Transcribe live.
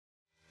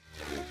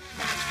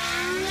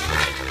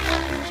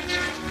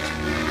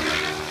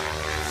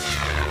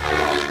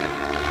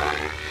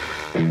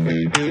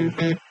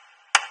Welcome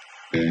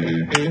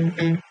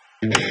to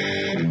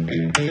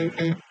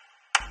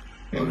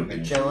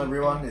the channel,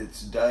 everyone.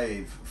 It's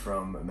Dave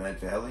from Mad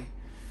for Heli.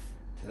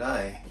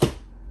 Today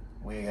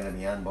we're going to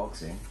be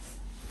unboxing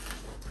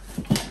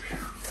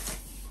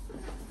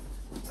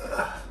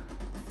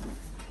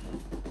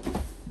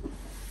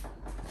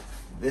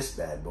this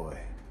bad boy,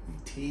 the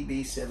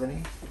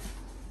TB70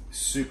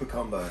 Super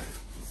Combo.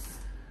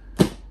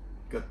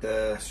 Got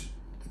the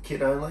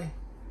kit only,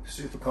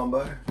 Super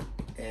Combo,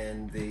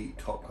 and the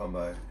top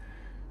combo.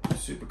 The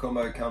Super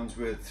Combo comes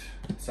with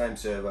same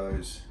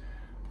servos,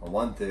 a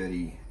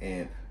 130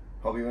 amp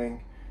hobby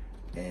wing,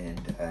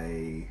 and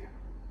a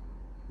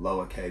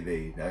lower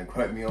kV. Don't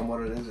quote me on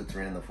what it is, it's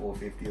around the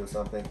 450 or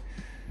something.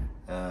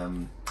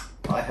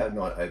 I have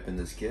not opened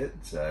this kit,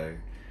 so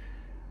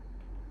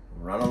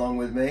run along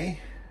with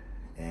me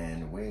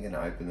and we're going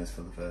to open this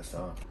for the first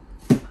time.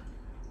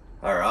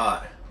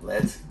 Alright,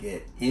 let's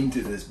get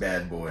into this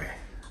bad boy.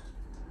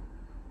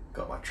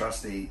 Got my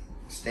trusty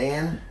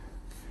stand,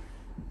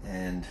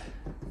 and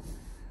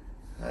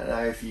I don't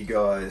know if you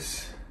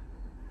guys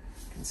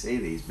can see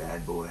these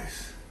bad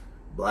boys.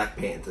 Black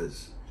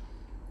Panthers.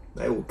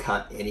 They will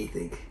cut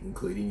anything,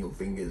 including your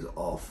fingers,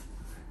 off.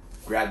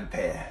 Grab a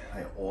pair.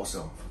 They're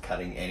awesome for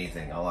cutting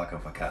anything. I like them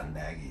for cutting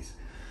baggies.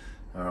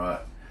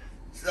 Alright,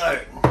 so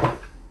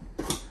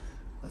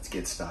let's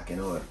get stuck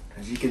into it.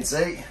 As you can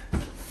see,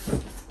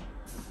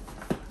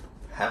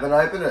 haven't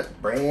opened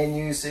it. Brand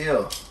new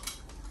seal.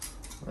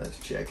 Let's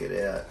check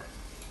it out.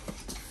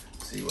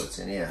 See what's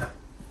in here.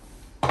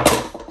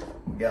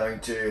 I'm going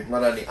to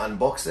not only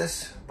unbox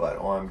this,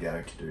 but I'm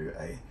going to do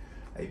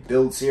a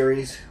build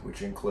series,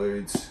 which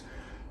includes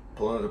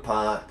pulling it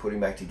apart, putting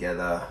back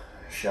together,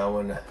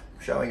 showing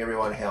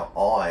everyone how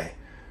I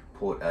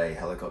put a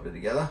helicopter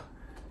together.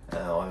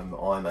 I'm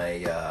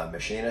a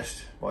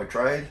machinist by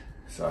trade,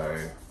 so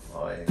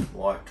I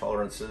like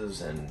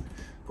tolerances and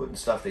putting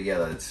stuff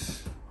together. I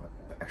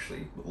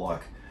actually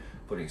like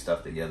putting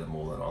stuff together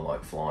more than I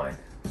like flying.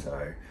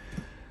 So,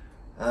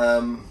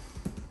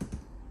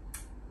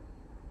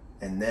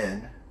 and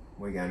then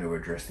we're going to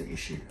address the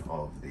issue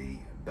of the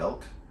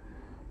belt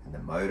and the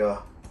motor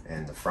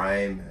and the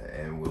frame,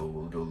 and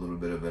we'll do a little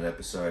bit of an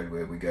episode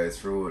where we go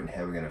through it and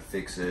how we're going to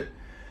fix it.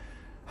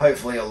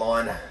 Hopefully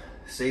Align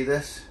see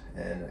this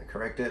and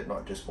correct it,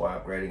 not just by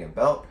upgrading a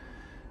belt.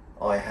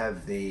 I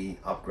have the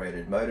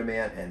upgraded motor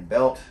mount and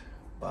belt,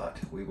 but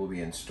we will be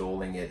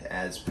installing it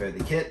as per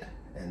the kit,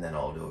 and then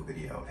I'll do a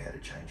video of how to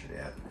change it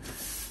out.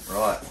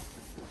 Right,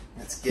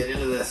 let's get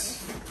into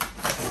this.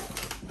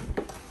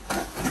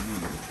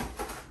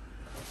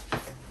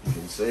 You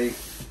can see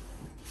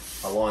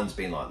Align's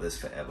been like this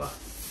forever,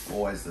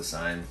 always the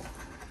same.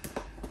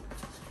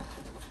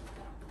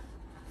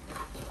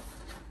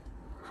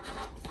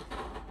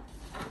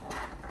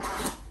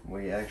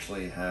 We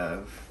actually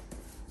have,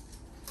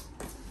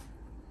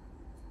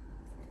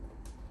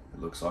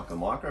 it looks like a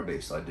Micro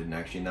Beast. I didn't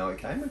actually know it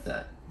came with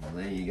that. Well,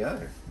 there you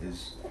go.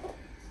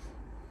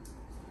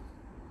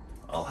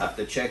 I'll have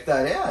to check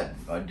that out.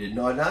 I did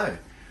not know.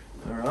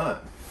 All right,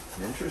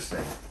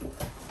 interesting.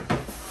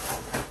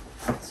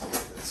 Let's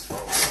get this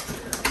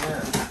folded down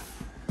here.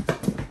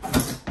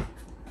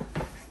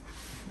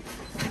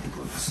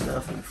 Put the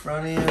stuff in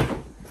front of you.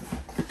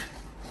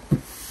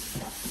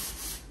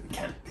 The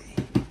canopy.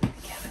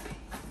 The canopy.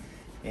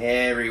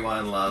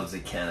 Everyone loves a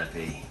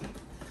canopy.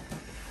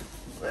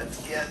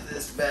 Let's get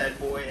this bad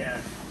boy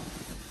out.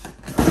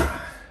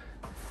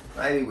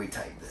 Maybe we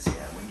take this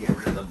out. We get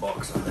rid of the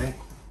box, I think.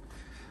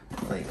 I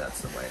think that's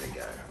the way to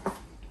go.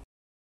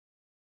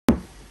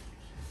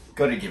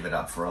 Got to give it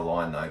up for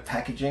Align though.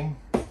 Packaging,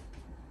 it's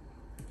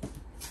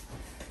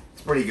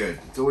pretty good.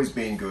 It's always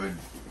been good.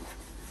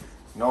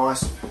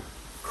 Nice,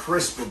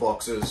 crisp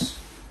boxes.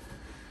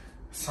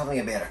 Something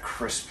about a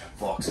crisp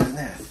box, isn't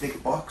there? A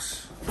thick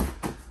box.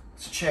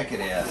 Let's check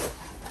it out.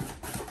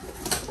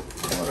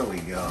 What do we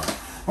got?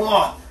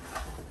 Oh,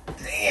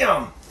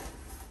 damn!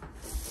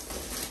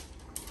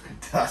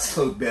 It does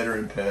look better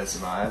in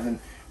person. I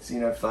haven't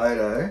seen a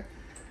photo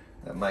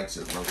that makes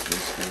it look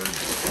this good.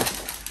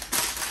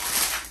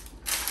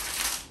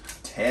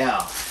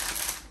 Towel.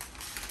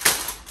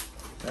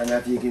 I don't know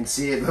if you can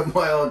see it, but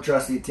my old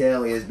trusty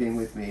towel has been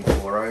with me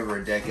for over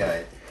a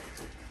decade.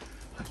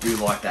 I do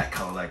like that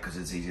colour though, because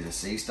it's easy to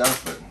see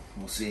stuff, but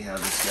we'll see how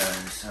this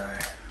goes. So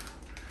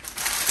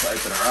let's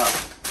open her up.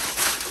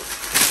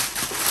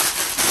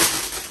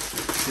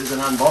 This is an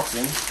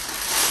unboxing.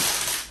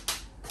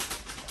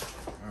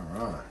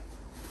 Alright.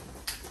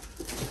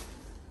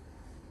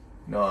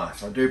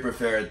 Nice. I do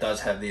prefer it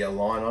does have the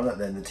Align on it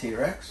than the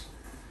T-Rex.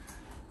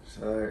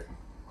 So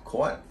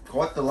quite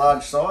the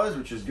large size,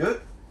 which is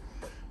good.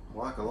 I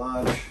like a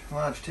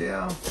large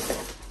towel.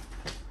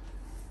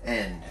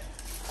 And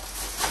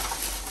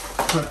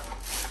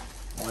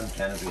one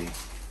canopy.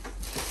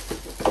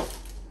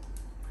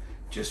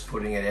 Just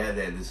putting it out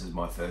there, this is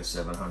my first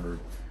 700.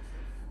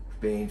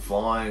 Been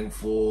flying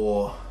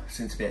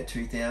since about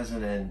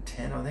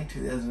 2010, I think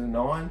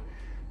 2009,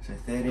 so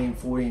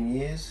 13-14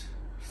 years.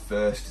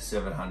 First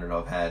 700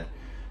 I've had.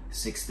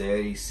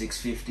 630,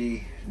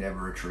 650,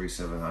 never a true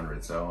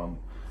 700. So I'm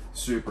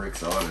super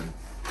excited.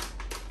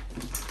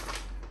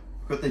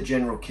 We've got the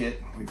general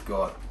kit. We've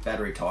got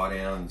battery tie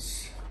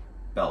downs,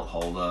 belt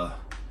holder,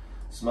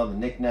 some other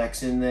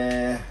knickknacks in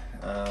there,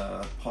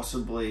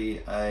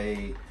 possibly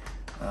a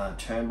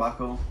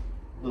turnbuckle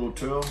little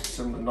tool,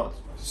 not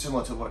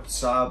similar to what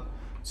Saab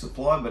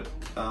supply, but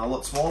a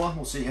lot smaller.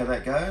 We'll see how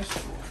that goes.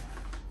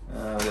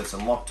 We've got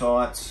some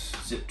Loctites,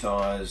 zip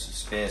ties,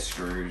 spare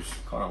screws,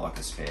 kind of like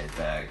a spare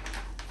bag.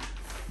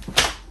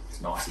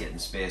 It's nice getting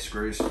spare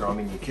screws to throw them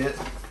in your kit.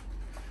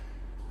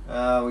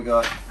 We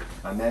got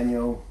a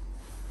manual.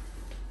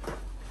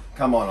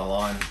 Come on,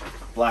 Align,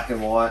 black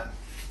and white.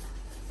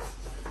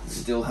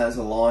 Still has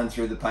a line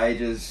through the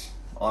pages.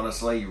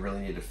 Honestly, you really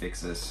need to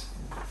fix this.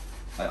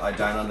 I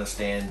don't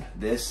understand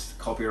this,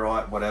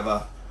 copyright,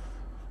 whatever.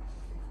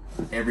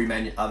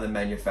 Every other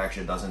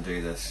manufacturer doesn't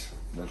do this.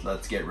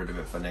 Let's get rid of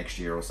it for next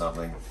year or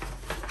something.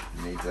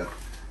 You need to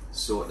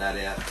sort that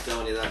out. I'm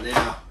telling you that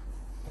now.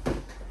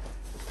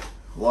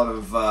 A lot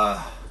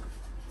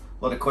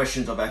of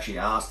questions I've actually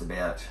asked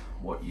about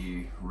what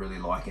you really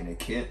like in a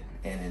kit,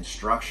 and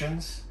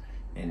instructions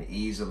and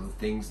ease of the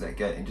things that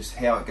go, and just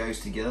how it goes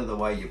together, the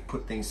way you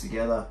put things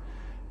together,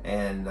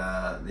 and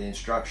the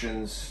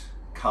instructions,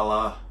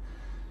 color.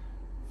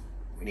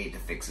 We need to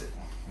fix it.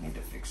 We need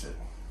to fix it.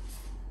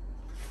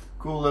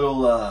 Cool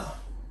little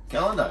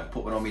calendar.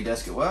 Put one on my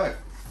desk at work.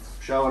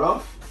 Show it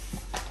off.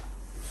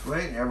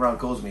 Sweet. Everyone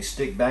calls me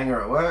Stick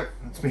Banger at work.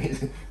 That's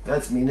me.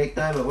 That's me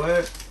nickname at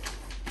work.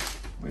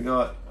 We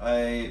got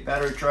a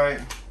battery tray.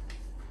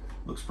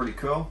 Looks pretty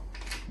cool.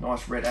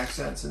 Nice red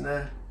accents in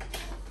there.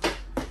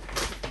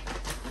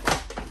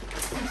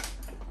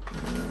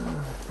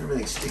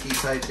 Everything's sticky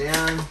taped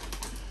down.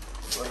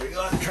 What do we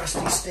got?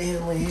 Trusty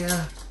Stanley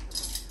here.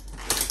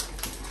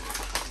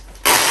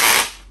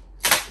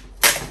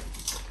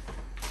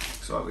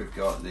 Looks like we've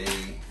got the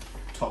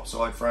top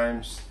side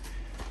frames.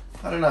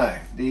 I don't know,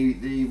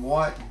 the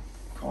white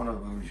kind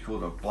of, what would you call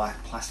it, a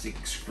black plastic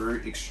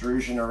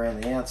extrusion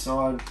around the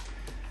outside.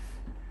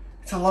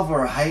 It's a love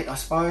or a hate, I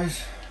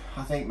suppose.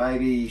 I think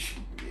maybe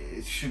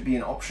it should be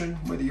an option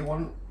whether you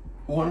want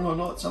it or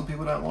not. Some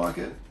people don't like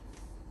it.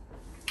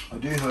 I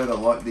do heard I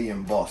like the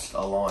embossed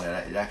Align.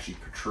 It actually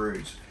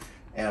protrudes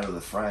out of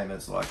the frame.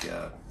 It's like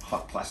a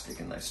hot plastic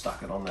and they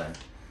stuck it on there.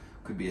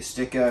 Could be a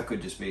sticker,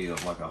 could just be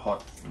like a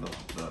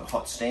the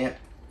hot stamp,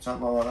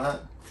 something like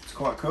that. It's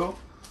quite cool.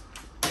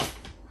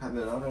 I don't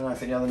know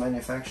if any other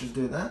manufacturers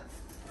do that.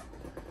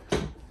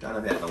 Don't know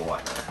about the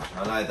white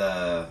though. I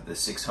know the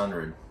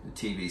 600, the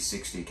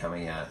TB70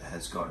 coming out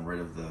has gotten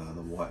rid of the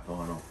white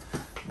vinyl.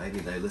 Maybe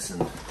they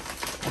listened.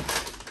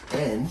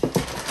 And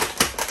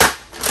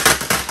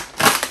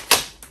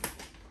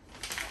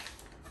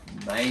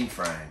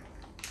mainframe.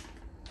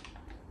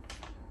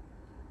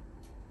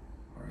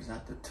 Or is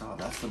that the top?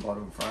 That's the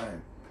bottom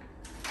frame.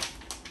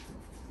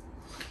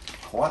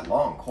 Quite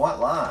long, quite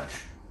large.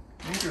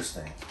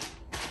 Interesting.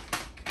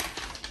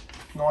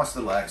 Nice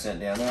little accent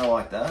down there, I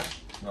like that.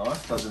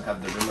 Nice, doesn't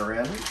have the rim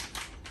around it.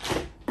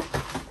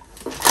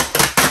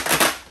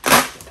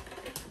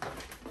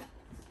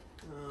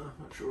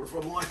 Not sure if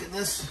I'm liking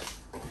this.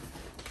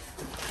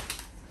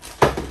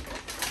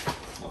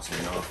 Lost my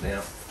knife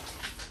now.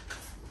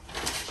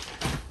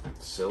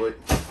 Silly.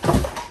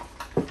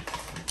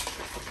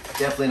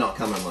 Definitely not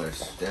coming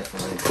loose.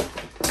 Definitely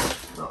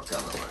not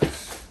coming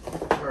loose.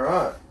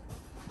 Alright.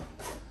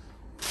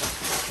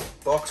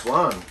 Box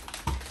one.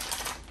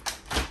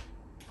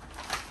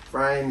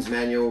 Frames,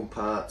 manual,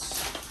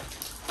 parts,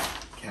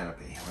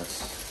 canopy. Let's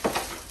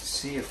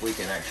see if we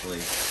can actually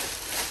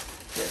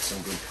get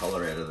some good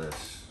color out of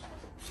this.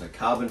 So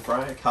carbon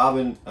frame,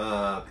 carbon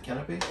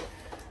canopy.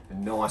 A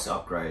nice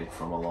upgrade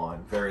from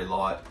Align. Very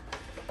light,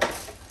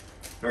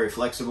 very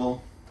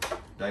flexible.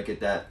 Don't get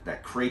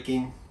that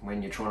creaking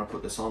when you're trying to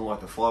put this on like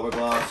the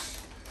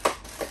fiberglass.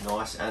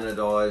 Nice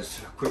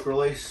anodized quick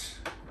release.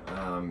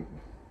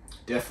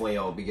 Definitely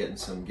I'll be giving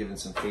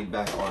some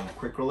feedback on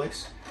quick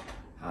release.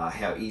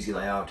 How easy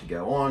they are to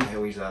go on,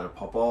 how easy they are to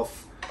pop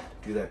off.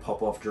 Do they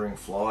pop off during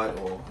flight,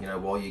 or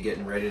while you're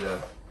getting ready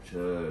to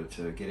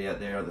get out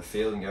there at the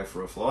field and go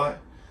for a flight?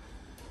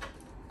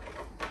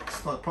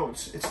 It's not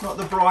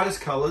the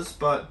brightest colours,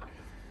 but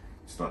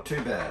it's not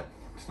too bad.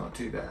 It's not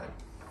too bad.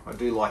 I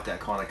do like that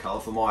kind of colour.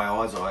 For my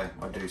eyes, I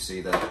do see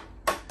that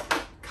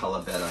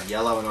colour better.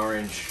 Yellow and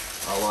orange.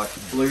 I like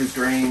blues,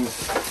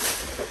 greens.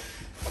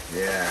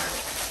 Yeah,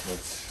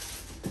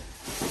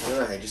 I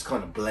don't know, it just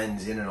kind of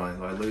blends in and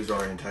I lose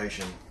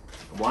orientation.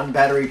 One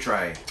battery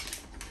tray.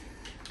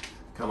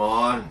 Come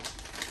on.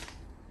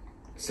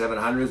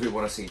 700s, we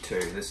want to see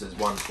two. This is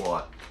one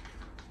flight.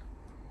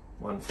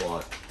 One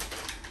flight.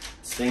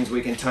 It's things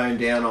we can tone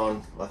down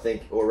on. I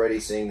think already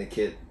seeing the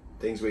kit,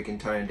 things we can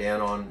tone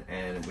down on,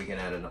 and we can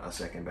add a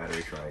second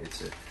battery tray.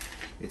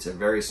 It's a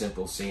very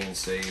simple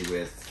CNC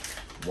with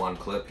one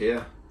clip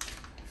here.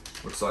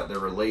 Looks like the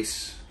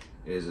release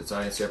is its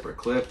own separate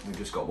clip. We've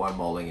just got one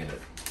molding in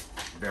it.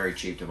 Very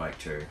cheap to make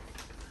two.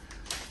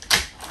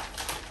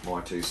 My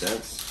 2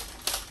 cents.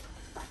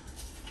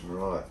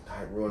 Right,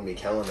 don't ruin my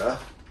calendar.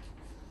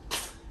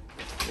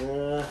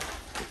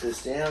 Put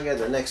this down, go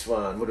to the next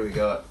one. What do we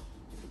got?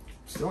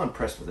 Still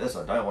impressed with this.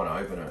 I don't want to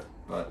open it,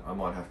 but I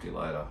might have to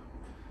later.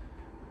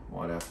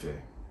 Might have to.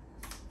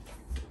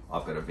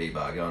 I've got a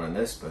V-bar going in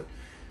this, but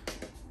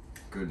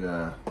good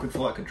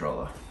flight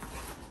controller.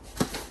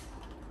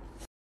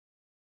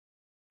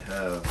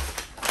 Have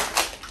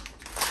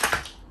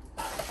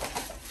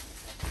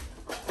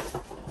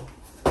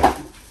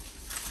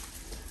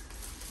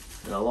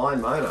an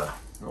Align motor.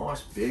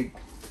 Nice, big.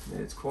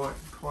 It's quite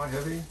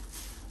heavy.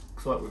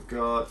 Looks like we've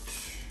got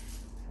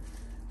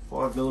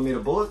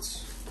 5mm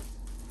bullets.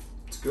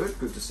 It's good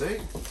to see.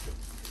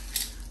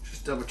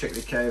 Just double check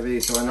the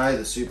KV. So I know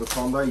the super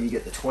combo, you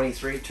get the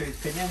 23 tooth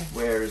pinion,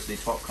 whereas the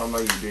top combo,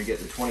 you do get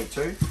the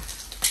 22.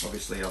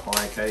 Obviously a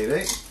higher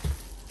KV.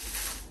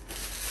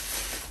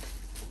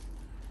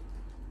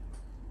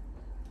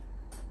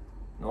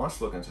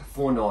 Nice looking. So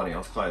 490, I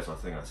was close, I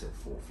think I said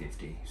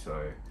 450.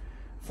 So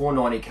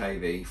 490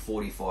 KV,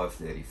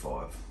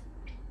 45-35.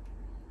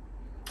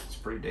 It's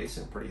pretty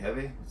decent, pretty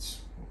heavy.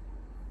 It's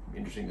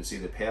interesting to see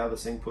the power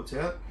this thing puts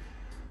out.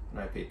 I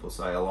know people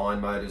say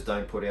Align motors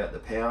don't put out the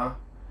power,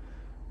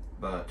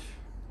 but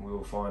we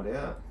will find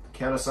out.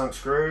 Countersunk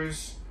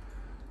screws.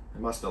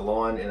 They must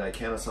align in a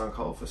countersunk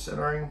hole for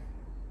centering.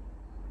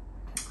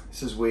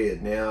 This is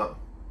weird. Now,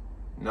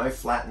 no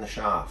flat in the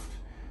shaft,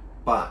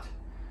 but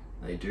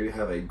they do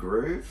have a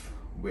groove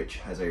which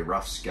has a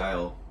rough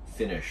scale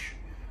finish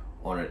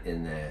on it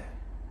in there.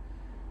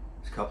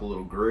 There's a couple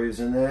little grooves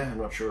in there. I'm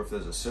not sure if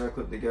there's a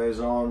circlip that goes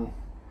on.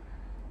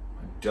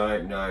 I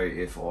don't know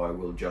if I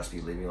will just be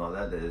leaving like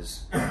that.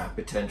 There's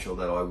potential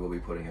that I will be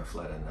putting a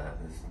flat in that.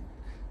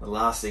 The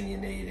last thing you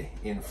need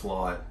in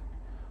flight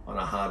on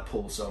a hard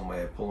pull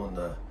somewhere, pulling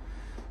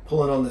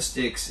on the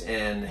sticks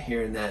and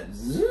hearing that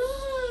zzz,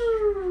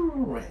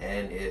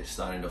 and it's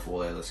starting to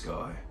fall out of the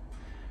sky.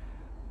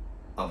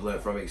 I've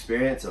learned from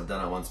experience. I've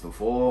done it once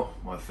before.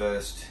 My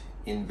first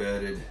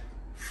inverted,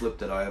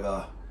 flipped it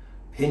over,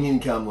 pinion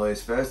come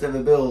loose. First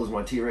ever build was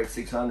my T-Rex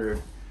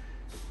 600.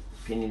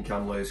 Pinion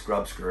come loose,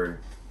 grub screw,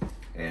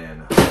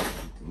 and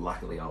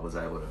luckily I was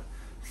able to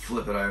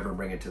flip it over and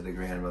bring it to the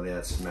ground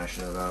without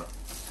smashing it up.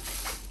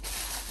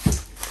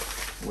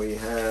 We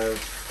have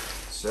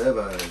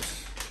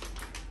servos.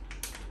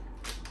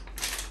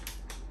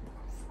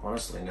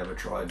 Honestly, never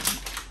tried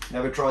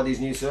these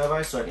new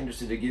servos, so I'm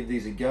interested to give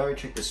these a go,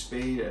 check the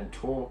speed and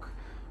torque.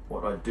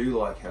 What I do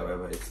like,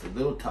 however, it's the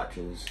little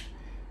touches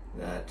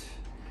that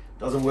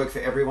doesn't work for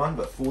everyone,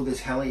 but for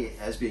this heli,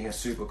 as being a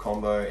super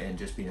combo and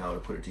just being able to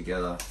put it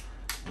together,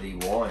 the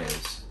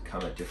wires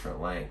come at different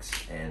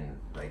lengths and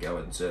they go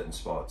in certain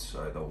spots.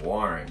 So the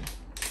wiring,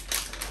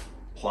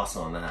 plus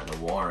on that, the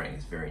wiring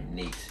is very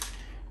neat.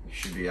 You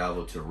should be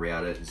able to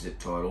route it, zip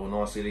tie it all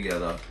nicely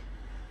together.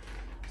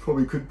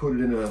 Probably could put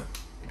it in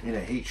a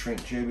heat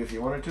shrink tube if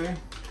you wanted to.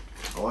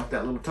 I like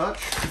that little touch.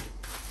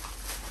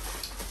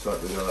 So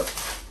we've got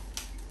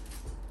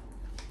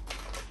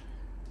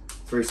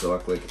 3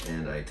 cyclic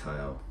and a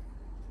tail.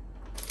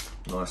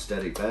 Nice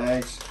static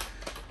bags.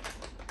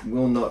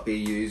 Will not be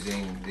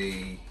using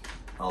the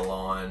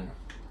Align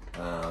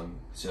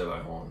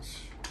servo horns.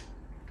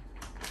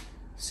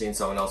 Seen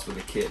someone else with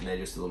a kit and they're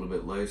just a little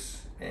bit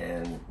loose,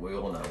 and we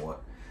all know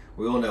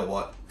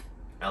what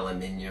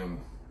aluminium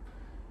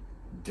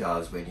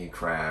does when you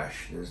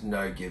crash. There's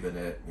no giving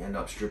it. You end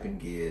up stripping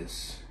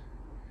gears.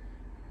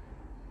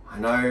 I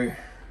know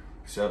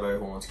servo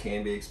horns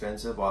can be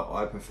expensive.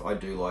 I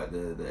do like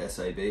the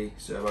SAB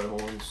servo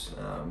horns.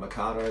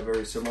 Mikado,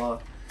 very similar.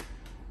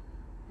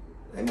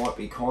 They might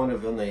be kind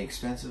of on the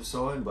expensive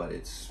side, but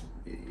it's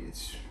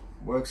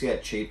works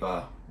out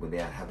cheaper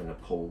without having to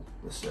pull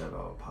the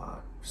servo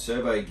apart.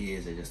 Servo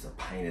gears are just a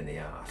pain in the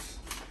ass.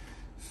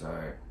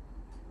 So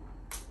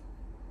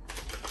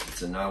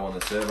it's a no on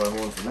the servo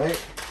horn for me.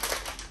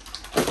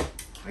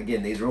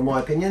 Again, these are all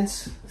my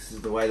opinions. This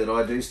is the way that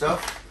I do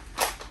stuff.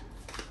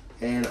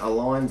 And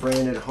Align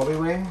branded hobby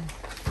wing.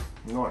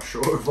 Not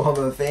sure if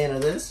I'm a fan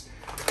of this.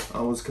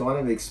 I was kind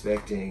of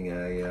expecting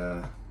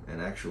an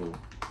actual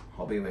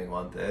hobby wing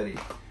 130,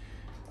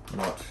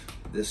 not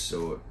this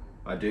sort.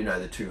 I do know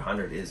the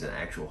 200 is an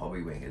actual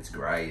hobby wing. It's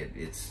grey.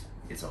 It's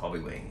a hobby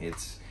wing.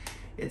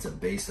 It's a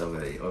beast of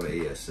a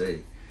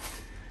ESC.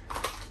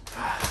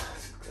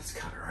 Let's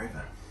cut her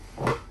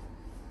open.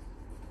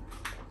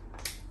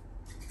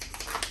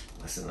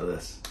 Listen to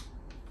this.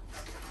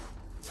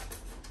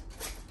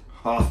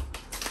 Ha!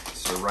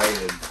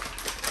 Serrated.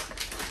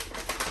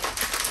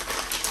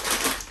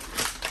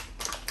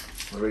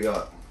 What do we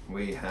got?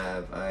 We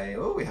have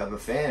a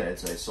fan.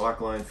 It's a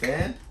cyclone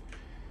fan.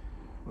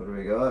 What do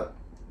we got?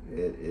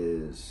 It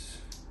is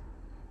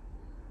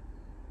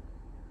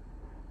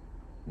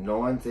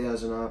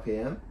 9,000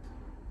 RPM,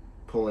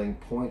 pulling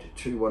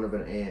 0.21 of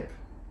an amp.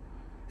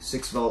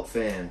 6-volt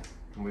fan.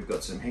 And we've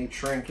got some heat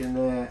shrink in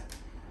there.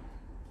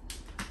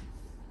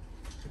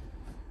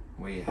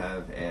 We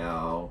have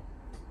our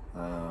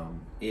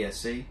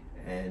ESC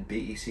and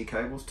BEC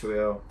cables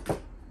to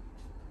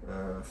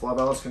our fly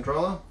balance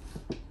controller.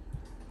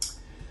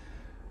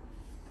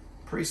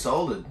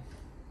 pre-soldered.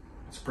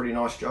 It's a pretty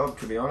nice job,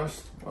 to be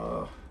honest.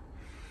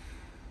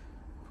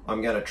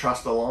 I'm going to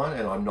trust Align,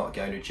 and I'm not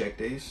going to check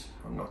these.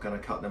 I'm not going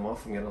to cut them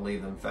off. I'm going to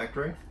leave them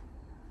factory.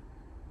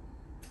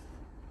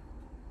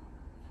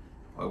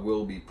 I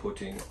will be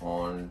putting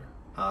on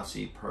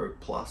RC Pro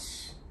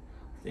Plus.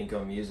 I think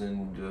I'm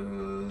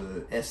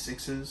using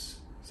S6s,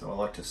 so I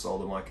like to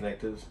solder my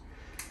connectors.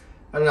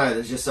 I don't know,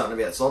 there's just something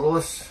about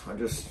solderless.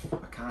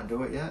 I can't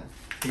do it yet.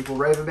 People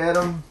rave about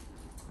them.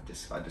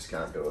 I just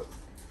can't do it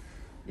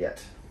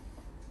yet.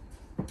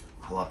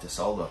 I love to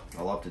solder.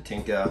 I love to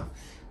tinker.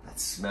 That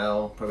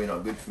smell, probably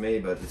not good for me,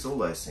 but it's all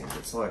those things.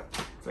 It's like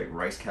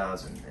race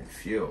cars and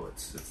fuel.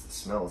 It's the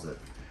smells that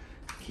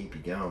keep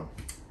you going.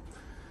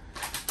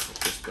 Put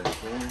this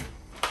back in.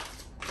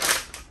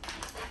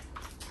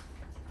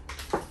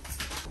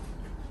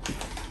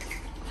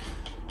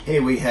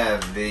 Here we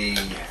have the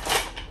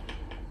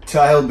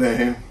tail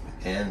boom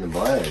and the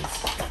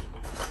blades.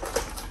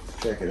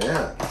 Check it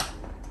out.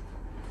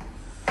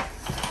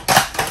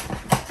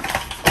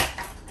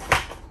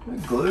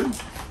 Glued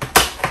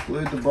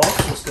the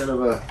box instead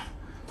of a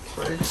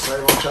fridge,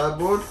 save on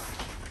cardboard.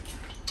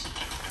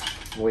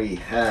 We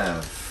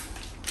have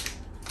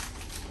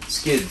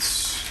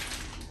skids,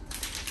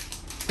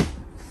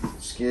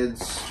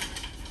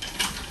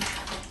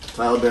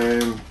 tail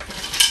boom,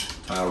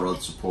 tail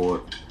rod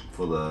support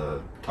for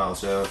the tail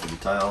servo, for the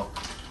tail.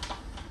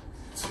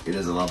 It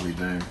is a lovely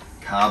boom,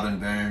 carbon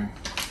boom,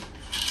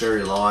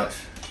 very light.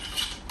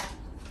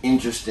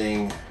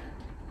 Interested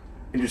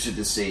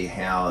to see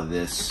how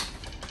this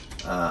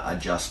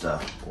adjuster,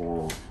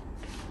 or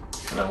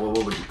I don't know,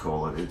 what would you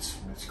call it? It's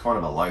kind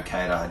of a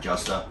locator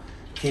adjuster.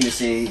 Keen to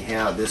see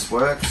how this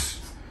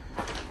works.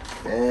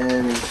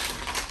 And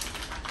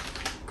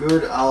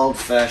good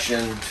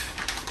old-fashioned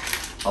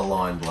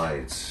Align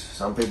blades.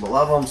 Some people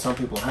love them, some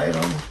people hate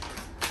them.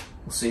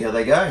 We'll see how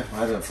they go. I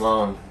haven't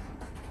flown.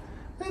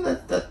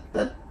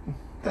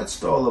 That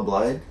style of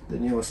blade, the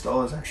newer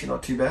style, is actually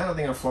not too bad. I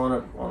think I've flown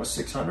it on a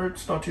 600.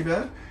 It's not too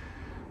bad.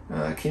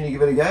 Can you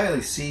give it a go?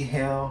 Let's see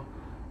how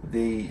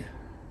the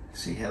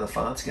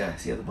farts go.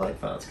 See how the blade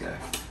farts go.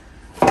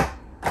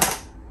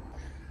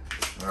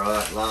 All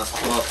right,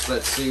 last box.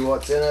 Let's see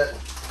what's in it.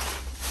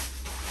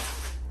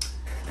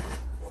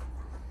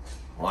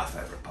 My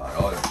favourite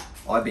part.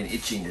 I've been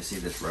itching to see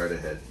this rotor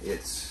head.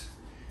 It's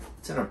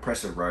an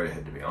impressive rotor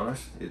head, to be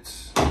honest.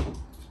 It's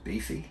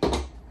beefy.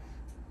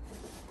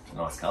 It's a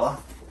nice colour.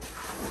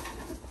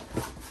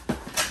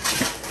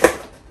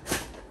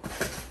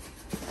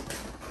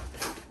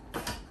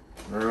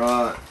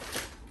 Alright,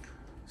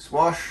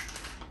 swash.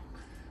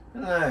 I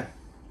don't know,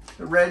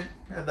 the red,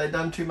 have they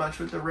done too much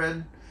with the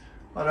red?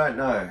 I don't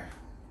know.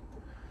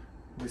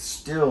 We're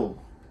still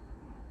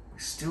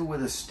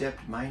with a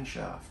stepped main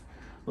shaft.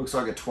 Looks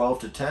like a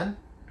 12 to 10.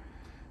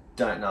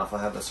 Don't know if I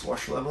have a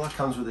swash leveler.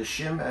 Comes with a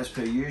shim as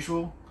per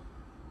usual.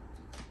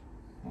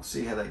 We'll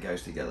see how that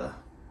goes together.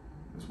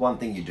 There's one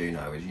thing you do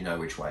know, is you know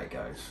which way it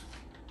goes.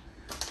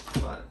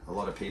 But a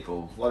lot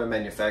of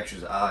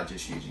manufacturers are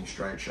just using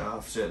straight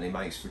shafts. Certainly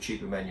makes for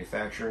cheaper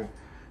manufacturing.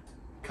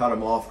 Cut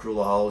them off, drill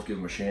the holes, give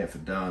them a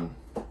chamfer, done.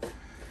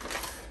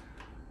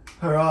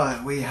 All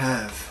right, we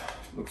have,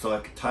 looks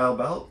like a tail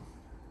belt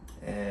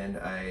and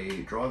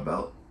a drive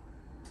belt.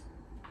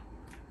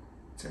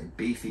 It's a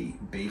beefy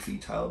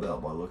tail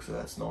belt by the looks of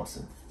that. It's nice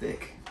and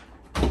thick.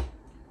 I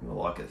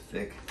like it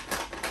thick.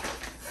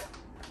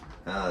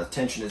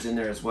 Tension is in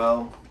there as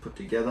well, put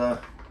together.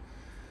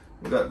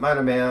 We've got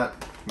motor mount,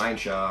 main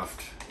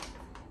shaft,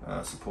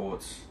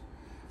 supports,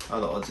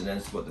 other odds and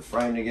ends to put the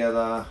frame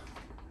together,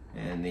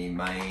 and the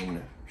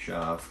main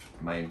shaft,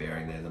 main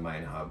bearing there, the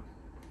main hub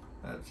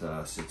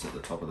that sits at the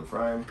top of the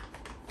frame.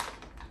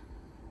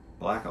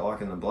 Black, I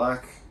like in the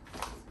black.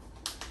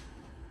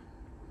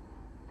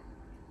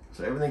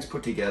 So everything's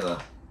put together.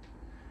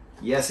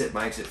 Yes, it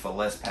makes it for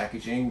less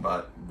packaging,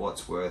 but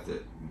what's worth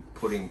it?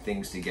 Putting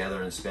things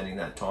together and spending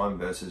that time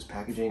versus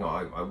packaging.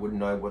 I wouldn't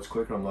know what's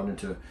quicker. I'm not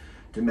into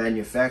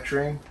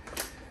manufacturing.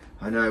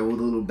 I know all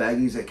the little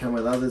baggies that come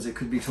with others, it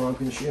could be time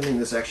consuming.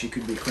 This actually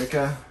could be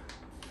quicker,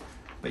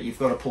 but you've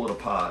got to pull it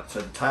apart.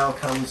 So the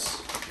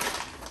tail's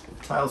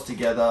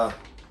together.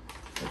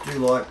 I do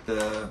like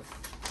the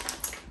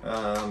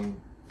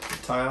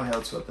tail, how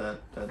it's got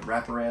that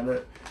wrap around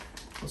it.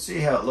 We'll see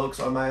how it looks.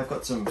 I may have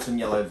got some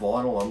yellow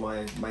vinyl.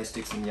 I may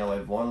stick some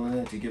yellow vinyl in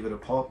there to give it a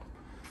pop.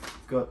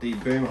 Got the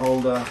boom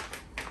holder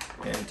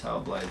and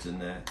tail blades in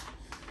there.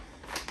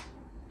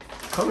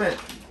 Comment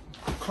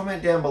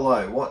down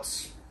below.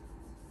 What's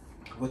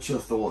your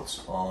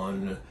thoughts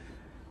on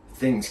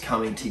things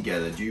coming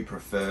together? Do you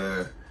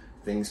prefer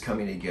things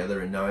coming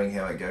together and knowing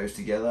how it goes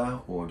together,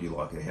 or do you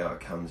like it how it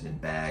comes in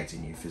bags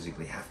and you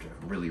physically have to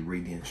really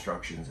read the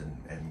instructions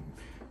and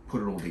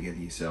put it all together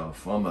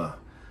yourself? I'm a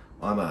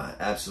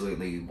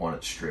absolutely want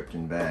it stripped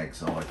in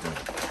bags. I like to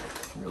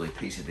really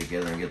piece it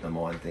together and get the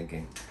mind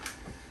thinking.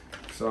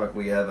 So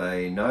we have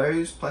a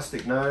nose,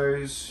 plastic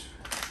nose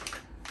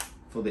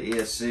for the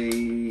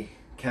ESC,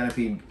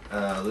 canopy,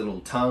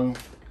 little tongue,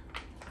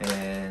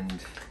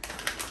 and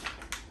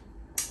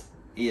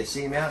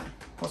ESC mount,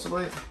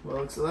 possibly, by the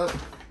looks of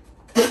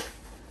that.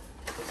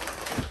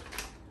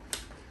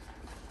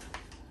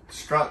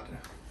 Strut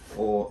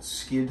or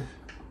skid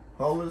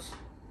holders.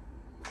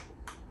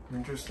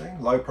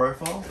 Interesting. Low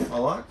profile, I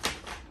like.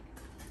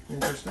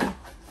 Interesting.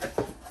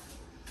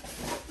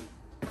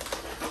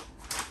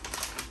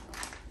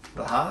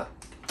 The heart,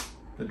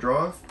 the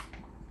drive,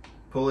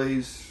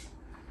 pulleys,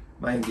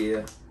 main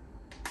gear.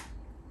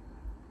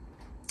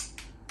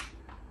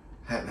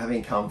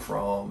 Having come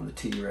from the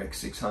T-Rex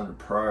 600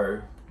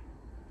 Pro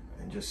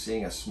and just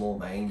seeing a small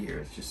main gear,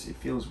 it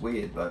feels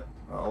weird, but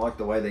I like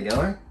the way they're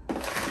going.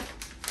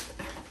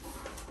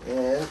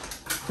 And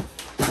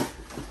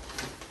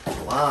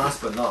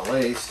last but not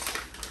least,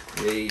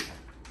 the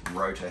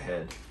rotor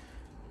head.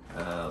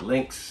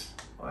 Links,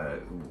 I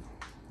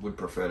would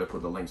prefer to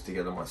put the links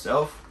together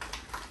myself,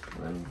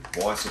 and then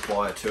why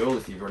supply a tool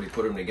if you've already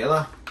put them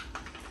together.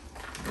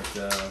 But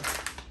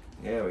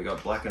yeah, we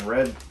got black and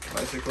red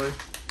basically,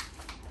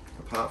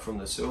 apart from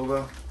the silver.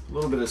 A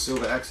little bit of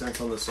silver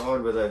accents on the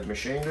side where they've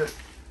machined it.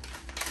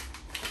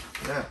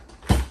 Yeah,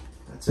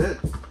 that's it.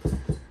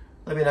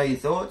 Let me know your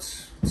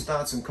thoughts,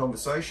 start some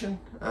conversation.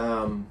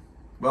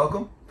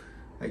 Welcome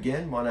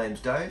again, my name's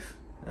Dave.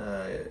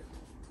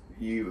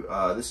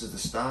 This is the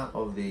start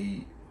of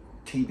the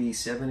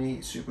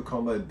TB70 Super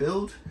Combo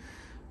build.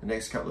 The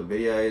next couple of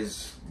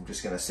videos, I'm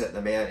just going to set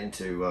them out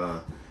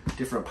into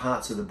different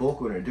parts of the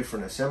book. We're in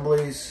different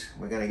assemblies.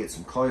 We're going to get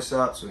some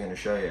close-ups. We're going to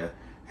show you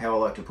how I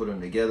like to put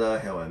them together,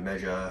 how I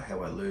measure,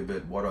 how I lube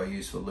it, what I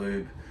use for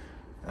lube,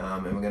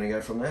 and we're going to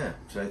go from there.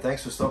 So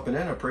thanks for stopping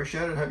in, I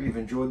appreciate it. Hope you've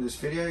enjoyed this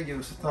video. Give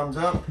us a thumbs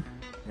up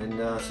and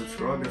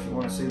subscribe if you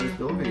want to see this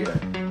build video.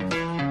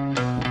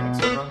 Thanks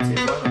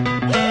everyone.